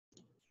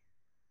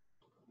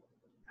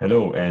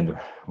Hello, and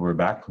we're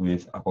back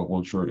with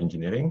Aquaculture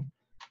Engineering.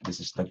 This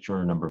is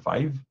lecture number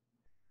 5.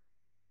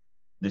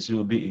 This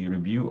will be a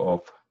review of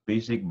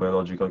basic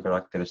biological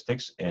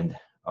characteristics and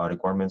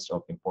requirements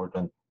of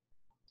important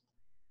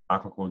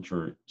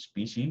aquaculture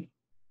species.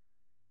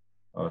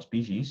 We'll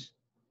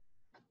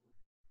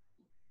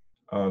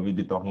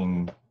be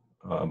talking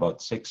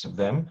about 6 of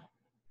them,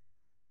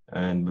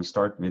 and we'll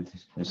start with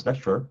this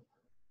lecture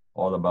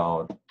all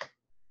about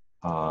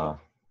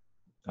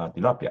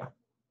tilapia,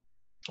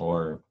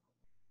 or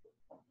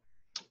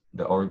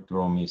the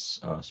Orthromis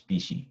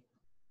species.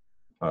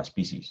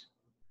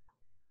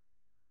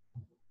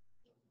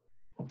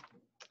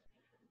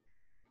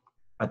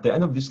 At the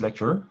end of this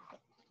lecture,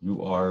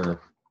 you are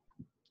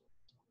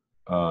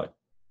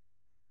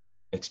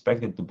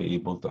expected to be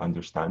able to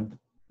understand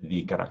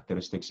the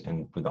characteristics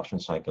and production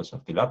cycles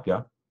of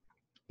tilapia,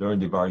 learn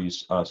the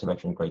various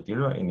selection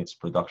criteria in its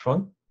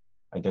production,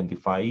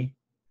 identify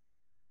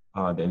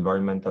the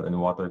environmental and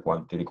water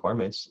quality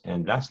requirements,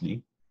 and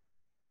lastly,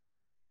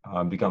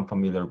 become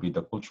familiar with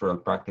the cultural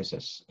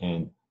practices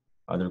and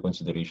other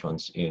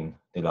considerations in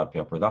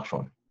tilapia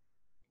production.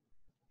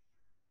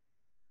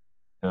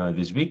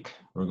 This week,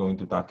 we're going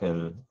to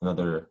tackle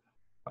another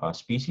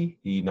species,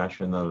 the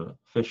national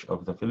fish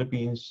of the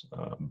Philippines,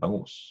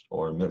 bangus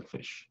or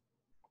milkfish.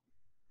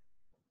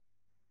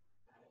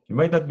 You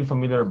might not be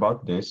familiar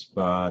about this,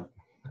 but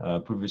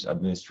previous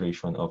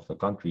administration of the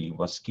country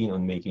was keen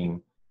on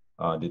making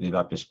the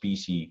tilapia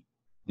species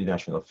the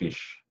national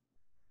fish.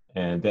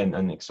 And then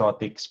an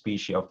exotic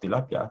species of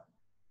tilapia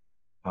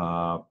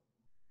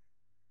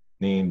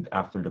named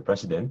after the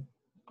president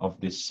of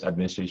this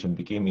administration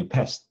became a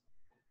pest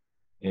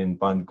in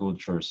pond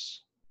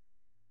cultures.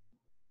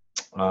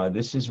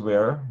 This is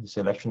where the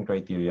selection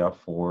criteria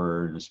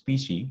for the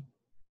species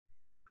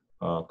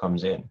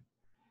comes in.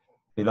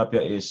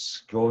 Tilapia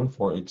is grown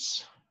for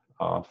its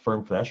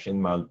firm flesh and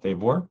mild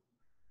flavor.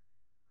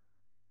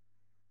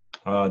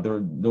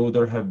 Though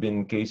there have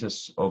been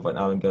cases of an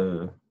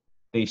algal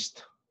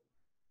taste,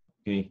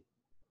 okay,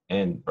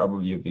 and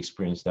probably you've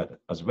experienced that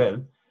as well,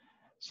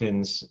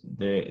 since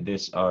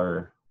this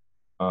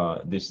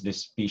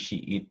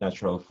species eat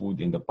natural food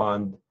in the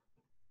pond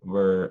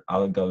where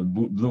algal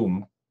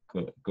bloom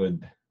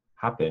could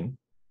happen.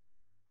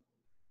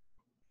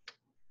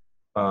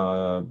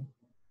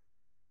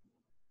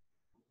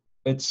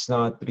 It's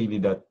not really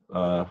that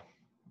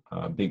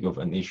big of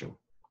an issue.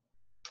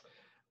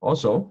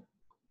 Also,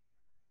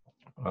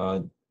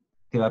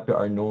 tilapia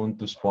are known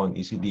to spawn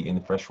easily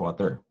in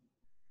freshwater.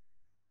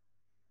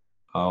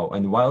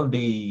 And while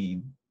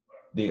they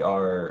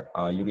are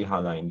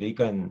euryhaline, they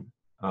can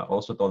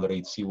also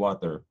tolerate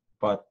seawater,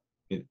 but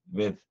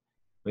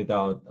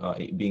without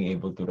being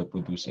able to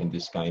reproduce in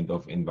this kind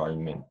of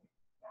environment.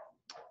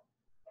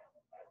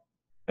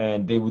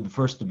 And they would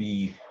first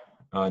need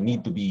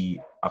to be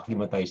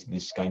acclimatized in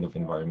this kind of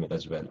environment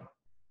as well.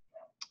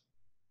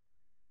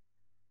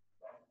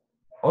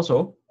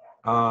 Also,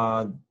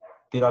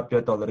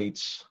 tilapia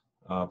tolerates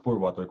poor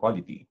water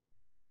quality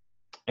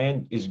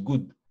and is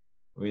good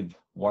with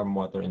warm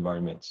water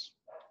environments.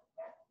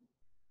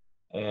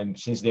 And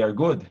since they are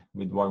good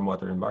with warm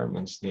water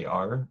environments, they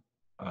are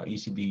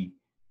easily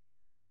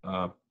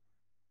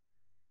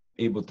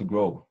able to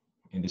grow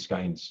in these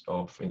kinds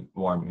of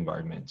warm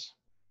environments.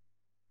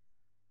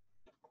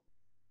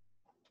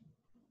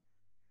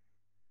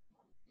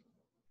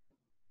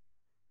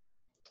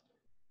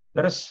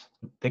 Let us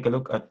take a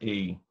look at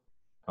a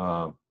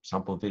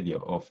sample video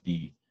of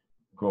the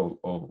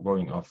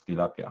growing of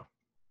tilapia.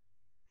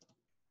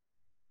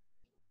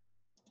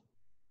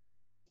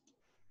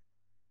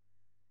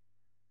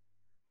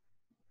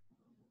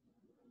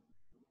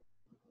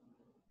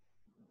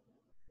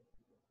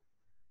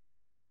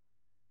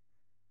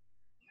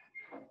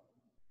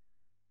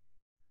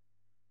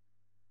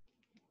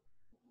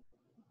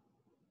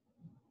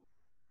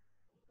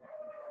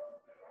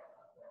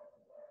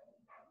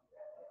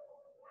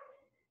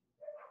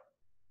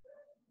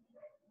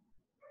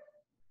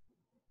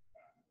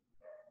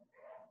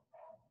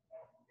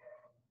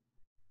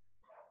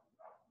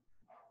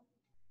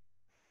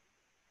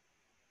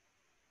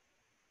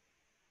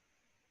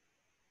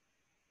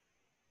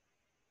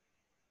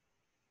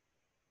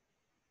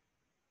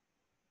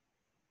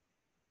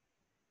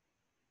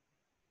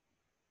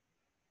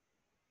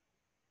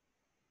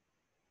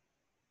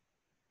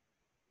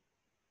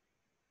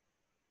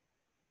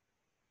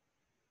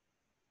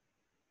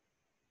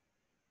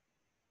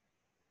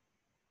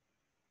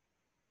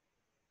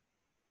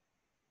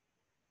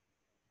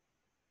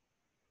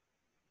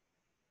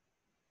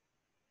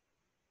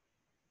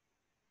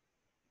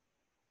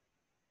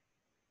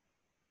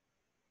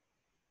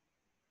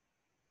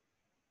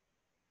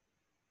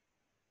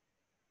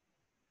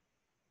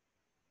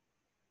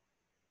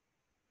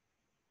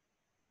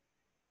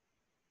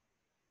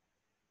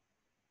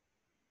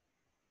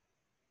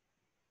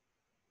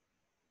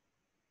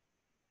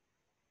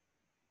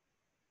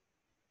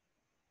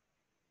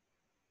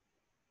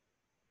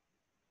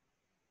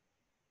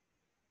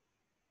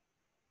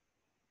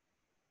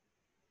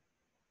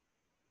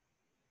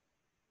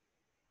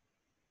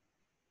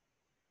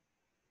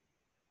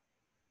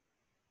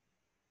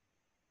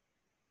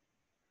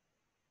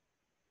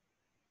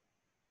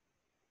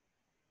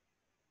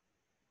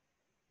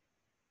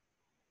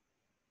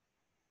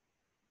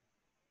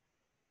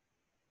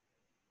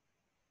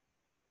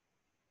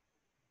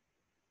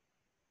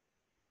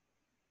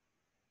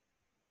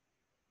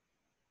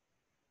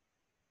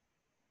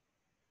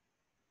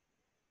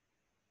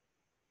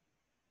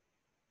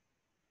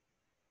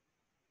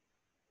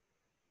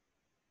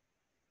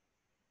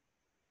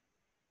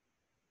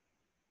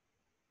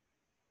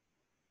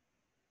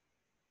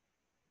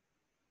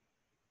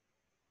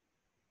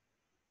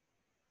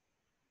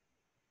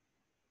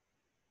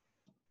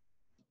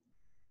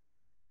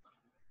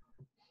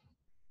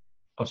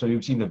 Also,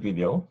 you've seen the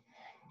video.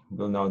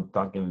 We'll now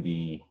tackle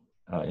the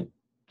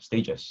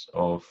stages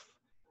of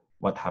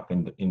what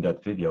happened in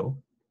that video.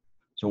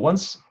 So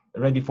once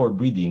ready for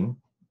breeding,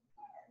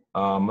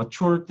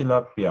 mature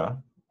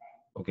tilapia,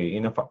 okay,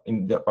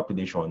 in the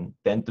population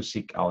tend to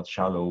seek out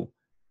shallow,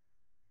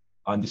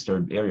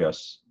 undisturbed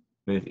areas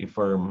with a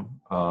firm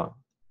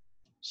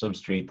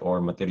substrate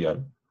or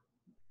material.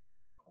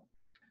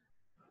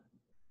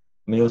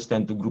 Males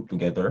tend to group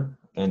together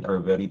and are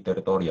very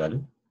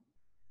territorial.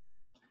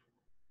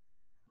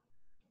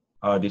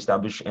 They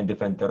establish and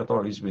defend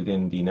territories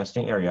within the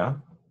nesting area.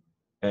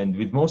 And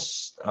with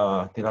most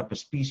tilapia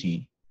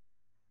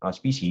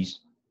species,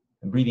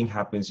 breeding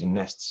happens in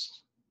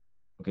nests,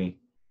 okay,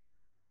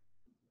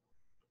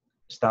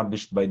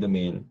 established by the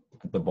male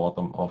at the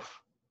bottom of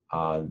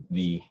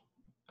the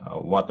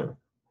water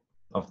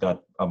of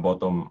that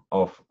bottom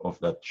of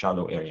that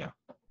shallow area.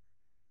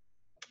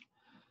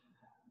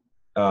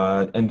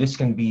 And this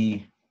can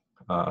be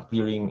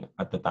clearing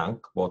at the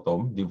tank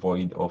bottom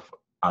devoid of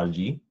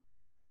algae,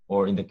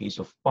 or in the case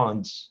of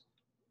ponds,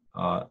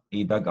 a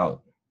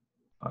dugout,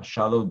 a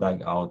shallow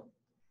dugout,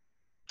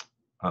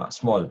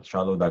 small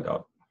shallow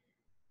dugout.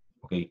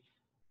 Okay,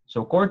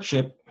 so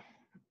courtship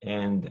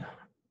and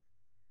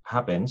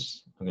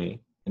happens, okay,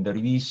 and the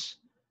release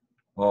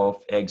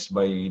of eggs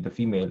by the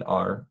female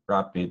are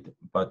rapid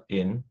but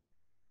in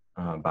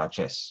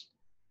batches.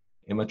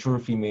 A mature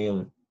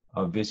female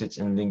visits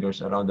and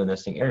lingers around the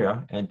nesting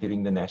area,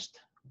 entering the nest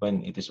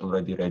when it is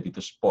already ready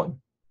to spawn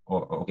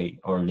or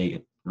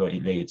lay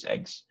its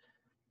eggs.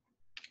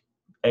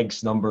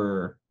 Eggs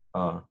number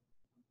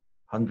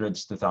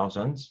hundreds to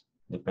thousands,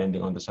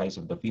 depending on the size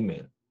of the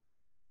female.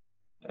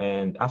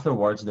 And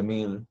afterwards, the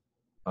male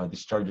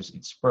discharges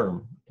its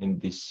sperm in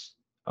these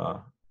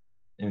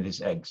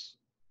eggs.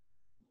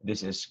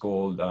 This is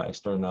called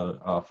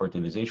external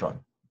fertilization.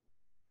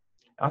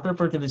 After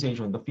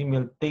fertilization, the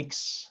female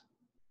takes,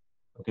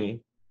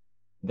 okay,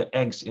 the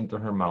eggs into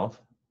her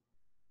mouth,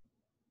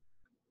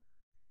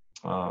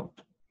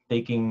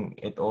 taking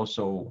it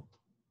also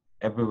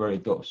everywhere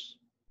it goes,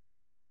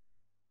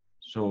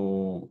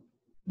 so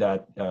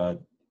that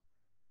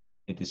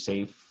it is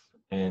safe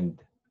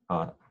and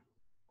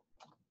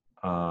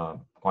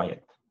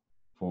quiet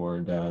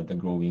for the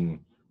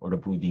growing or the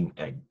brooding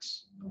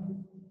eggs.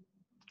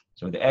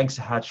 So the eggs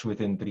hatch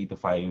within 3 to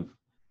 5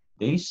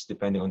 days,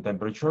 depending on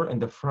temperature,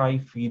 and the fry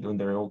feed on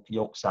their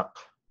yolk sac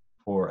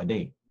for a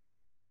day.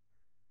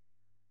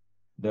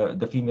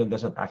 The female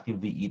doesn't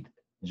actively eat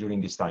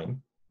during this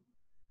time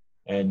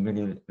and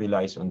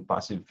relies on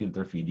passive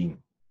filter feeding.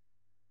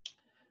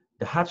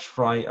 The hatched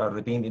fry are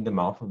retained in the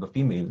mouth of the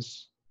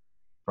females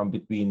from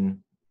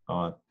between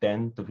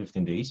 10 to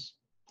 15 days,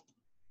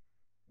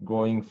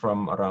 going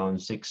from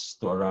around 6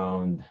 to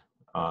around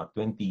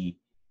 20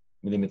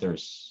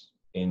 millimeters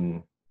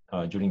in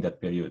during that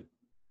period.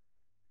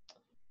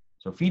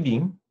 So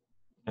feeding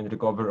and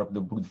recover of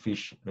the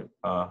broodfish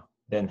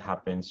then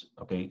happens.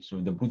 Okay, so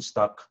the brood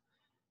stock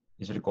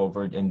is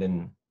recovered and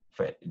then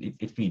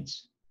it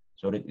feeds.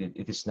 So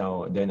it is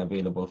now then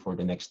available for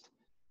the next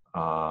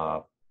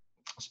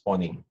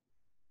spawning.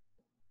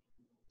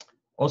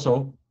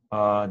 Also,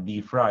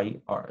 the fry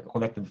are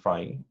collected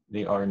fry.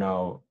 They are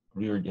now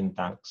reared in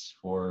tanks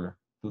for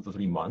 2 to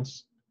 3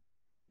 months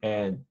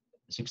and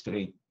 6 to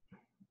 8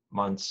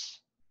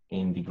 months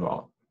in the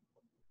grow-out.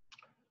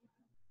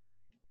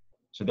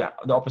 So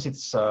the opposite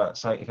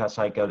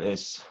cycle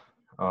is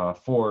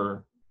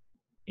for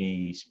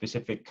a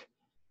specific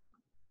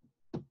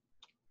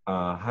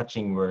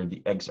hatching, where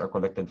the eggs are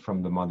collected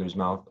from the mother's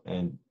mouth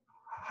and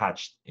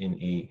hatched in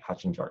a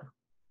hatching jar.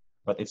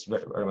 But it's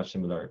very, very much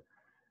similar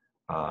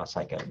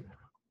cycle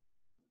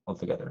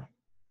altogether.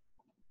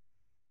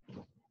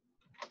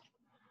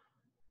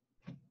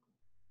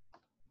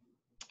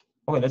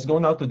 Okay, let's go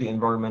now to the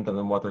environmental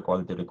and water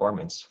quality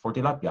requirements. For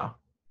tilapia,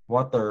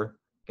 water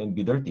can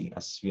be dirty,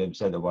 as we have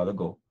said a while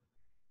ago,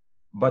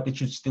 but it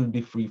should still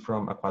be free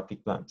from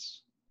aquatic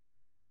plants.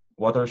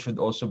 Water should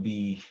also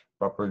be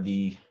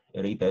properly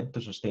aerated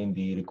to sustain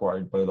the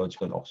required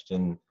biological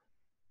oxygen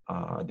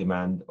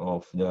demand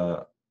of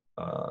the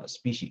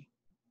species.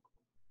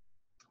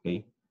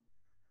 Okay,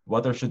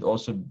 water should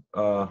also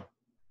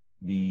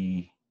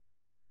be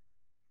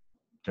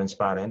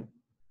transparent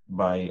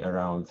by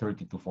around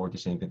 30 to 40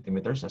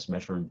 centimeters as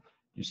measured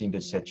using the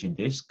Secchi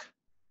disc,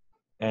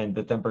 and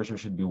the temperature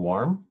should be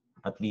warm,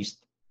 at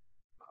least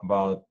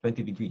about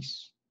 20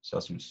 degrees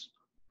Celsius.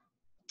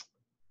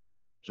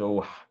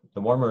 So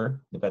the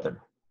warmer, the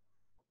better.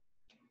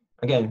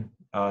 Again,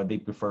 they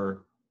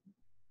prefer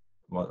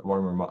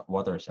warmer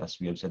waters, as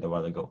we have said a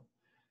while ago.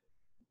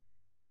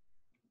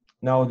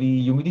 Now,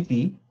 the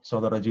humidity,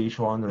 solar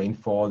radiation,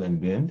 rainfall,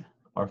 and wind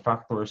are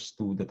factors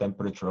to the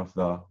temperature of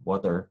the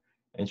water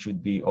and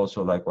should be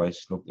also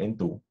likewise looked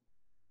into.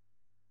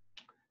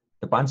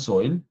 The pond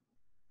soil,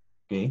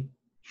 okay,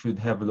 should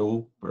have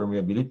low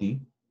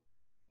permeability,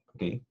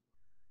 okay.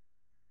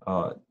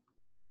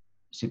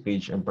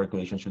 Seepage and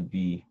percolation should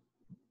be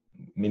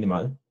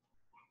minimal.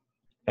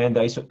 And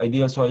the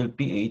ideal soil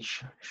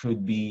pH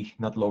should be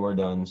not lower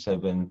than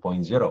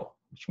 7.0,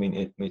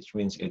 which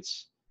means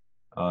it's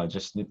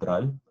just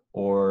neutral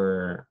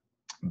or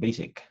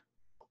basic.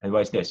 And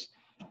why is this?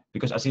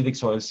 Because acidic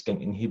soils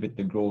can inhibit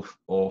the growth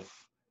of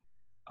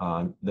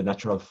the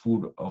natural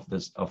food of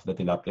the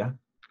tilapia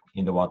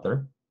in the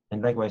water,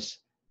 and likewise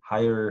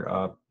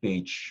higher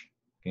pH,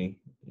 okay,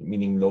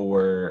 meaning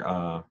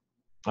lower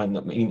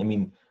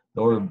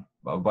lower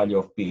value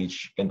of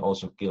pH can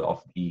also kill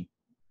off the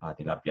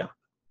tilapia.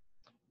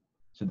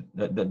 So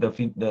the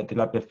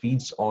tilapia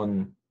feeds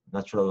on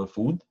natural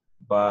food,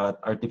 but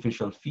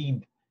artificial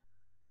feed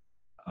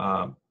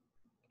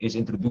is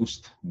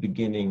introduced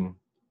beginning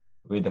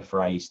with the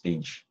fry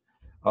stage.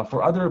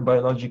 For other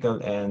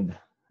biological and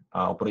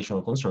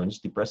operational concerns,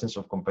 the presence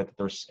of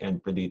competitors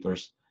and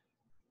predators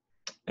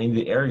in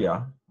the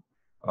area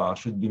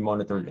should be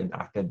monitored and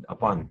acted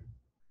upon.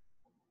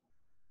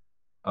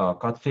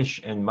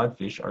 Codfish and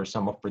mudfish are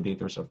some of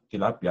predators of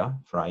tilapia,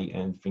 fry,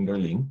 and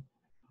fingerling,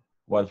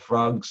 while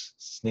frogs,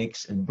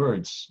 snakes, and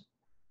birds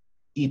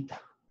eat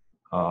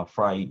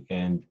fry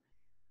and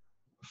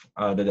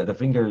the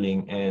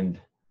fingerling and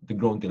the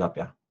grown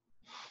tilapia.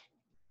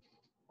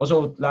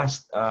 Also,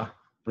 last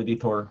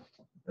predator,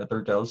 the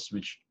turtles,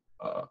 which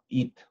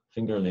eat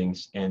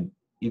fingerlings and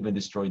even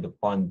destroy the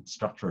pond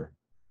structure,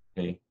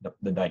 okay,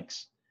 the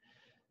dikes.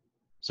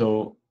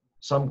 So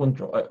some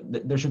control,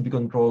 there should be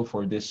control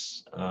for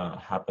this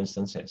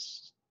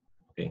happenstances,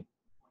 okay.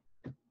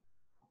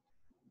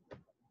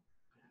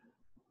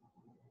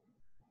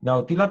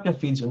 Now, tilapia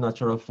feeds on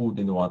natural food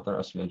in water,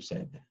 as we have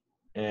said.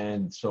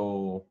 And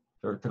so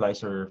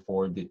fertilizer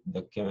for the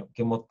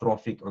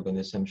chemotrophic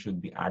organism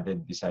should be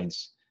added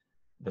besides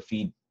the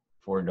feed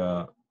for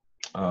the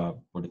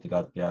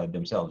tilapia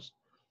themselves.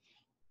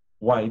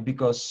 Why?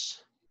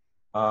 Because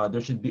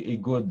there should be a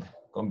good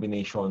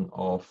combination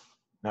of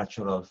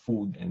natural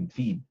food and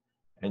feed.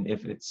 And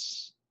if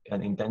it's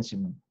an intensive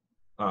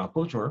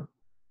culture,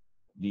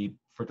 the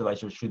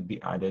fertilizer should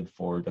be added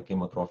for the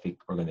chemotrophic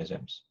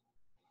organisms.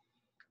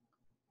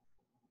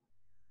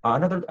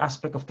 Another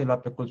aspect of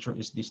tilapia culture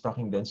is the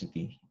stocking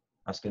density.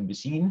 As can be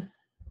seen,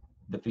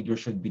 the figure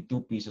should be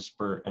 2 pieces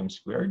per m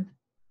squared,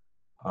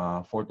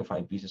 4 to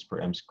 5 pieces per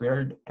m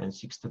squared, and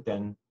 6 to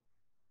 10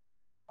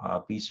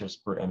 pieces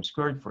per m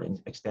squared for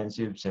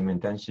extensive,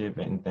 semi-intensive,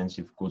 and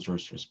intensive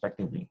cultures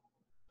respectively.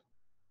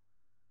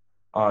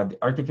 The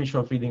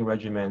artificial feeding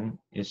regimen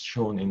is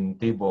shown in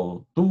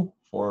table 2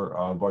 for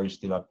various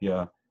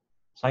tilapia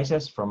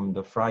sizes from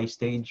the fry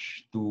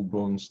stage to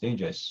grown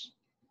stages.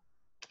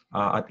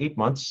 At 8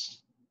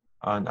 months,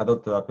 an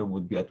adult tilapia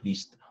would be at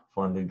least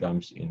 400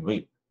 grams in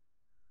weight.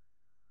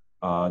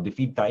 The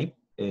feed type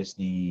is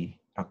the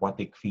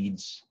aquatic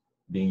feeds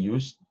being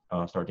used,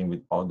 starting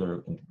with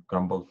powder in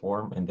crumbled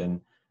form, and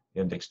then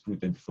you have the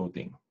extruded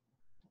floating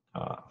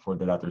for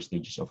the latter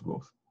stages of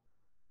growth.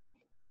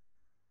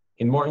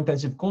 In more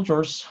intensive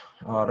cultures,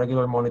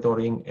 regular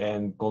monitoring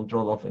and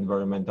control of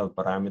environmental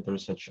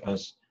parameters such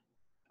as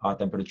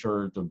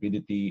temperature,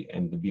 turbidity,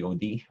 and the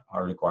BOD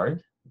are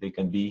required. They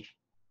can be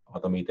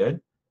automated.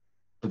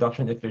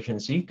 Production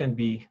efficiency can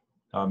be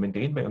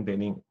maintained by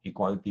obtaining a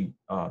quality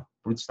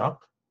broodstock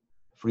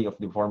free of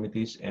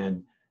deformities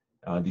and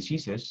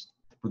diseases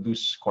to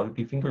produce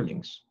quality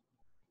fingerlings.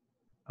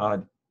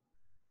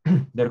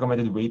 The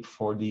recommended weight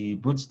for the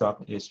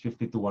broodstock is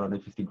 50 to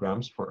 150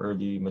 grams for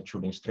early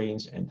maturing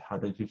strains and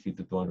 150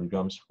 to 200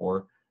 grams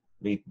for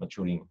late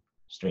maturing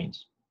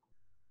strains.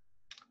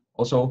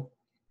 Also,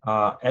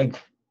 egg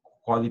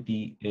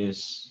quality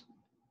is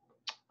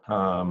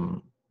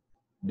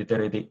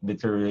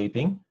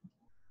deteriorating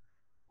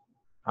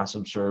as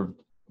observed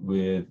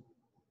with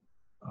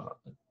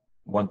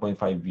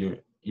 1.5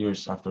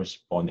 years after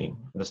spawning,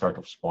 the start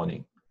of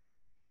spawning.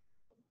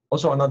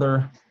 Also,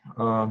 another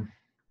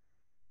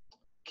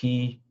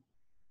key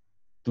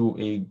to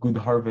a good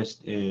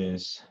harvest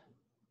is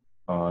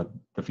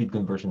the feed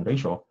conversion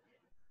ratio.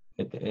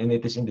 And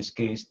it is in this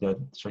case that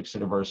sex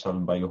reversal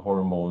by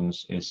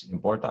hormones is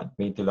important.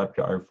 Male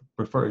tilapia are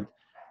preferred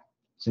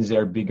since they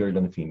are bigger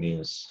than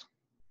females.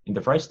 In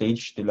the fry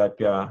stage,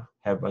 tilapia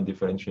have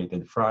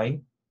undifferentiated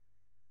fry.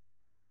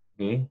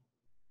 Okay,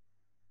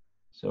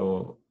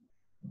 so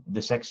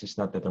the sex is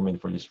not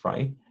determined for this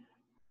fry.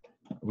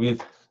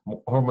 With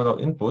hormonal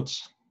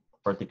inputs,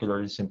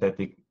 particularly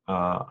synthetic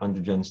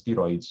androgen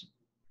steroids,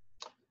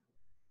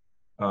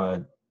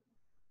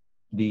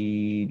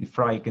 the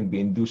fry can be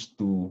induced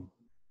to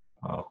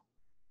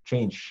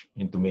change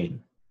into male.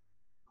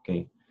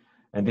 Okay,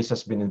 and this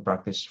has been in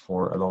practice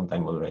for a long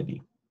time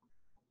already.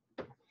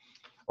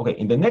 Okay,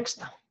 in the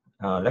next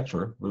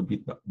lecture, we'll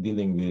be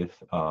dealing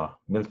with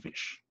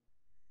milkfish.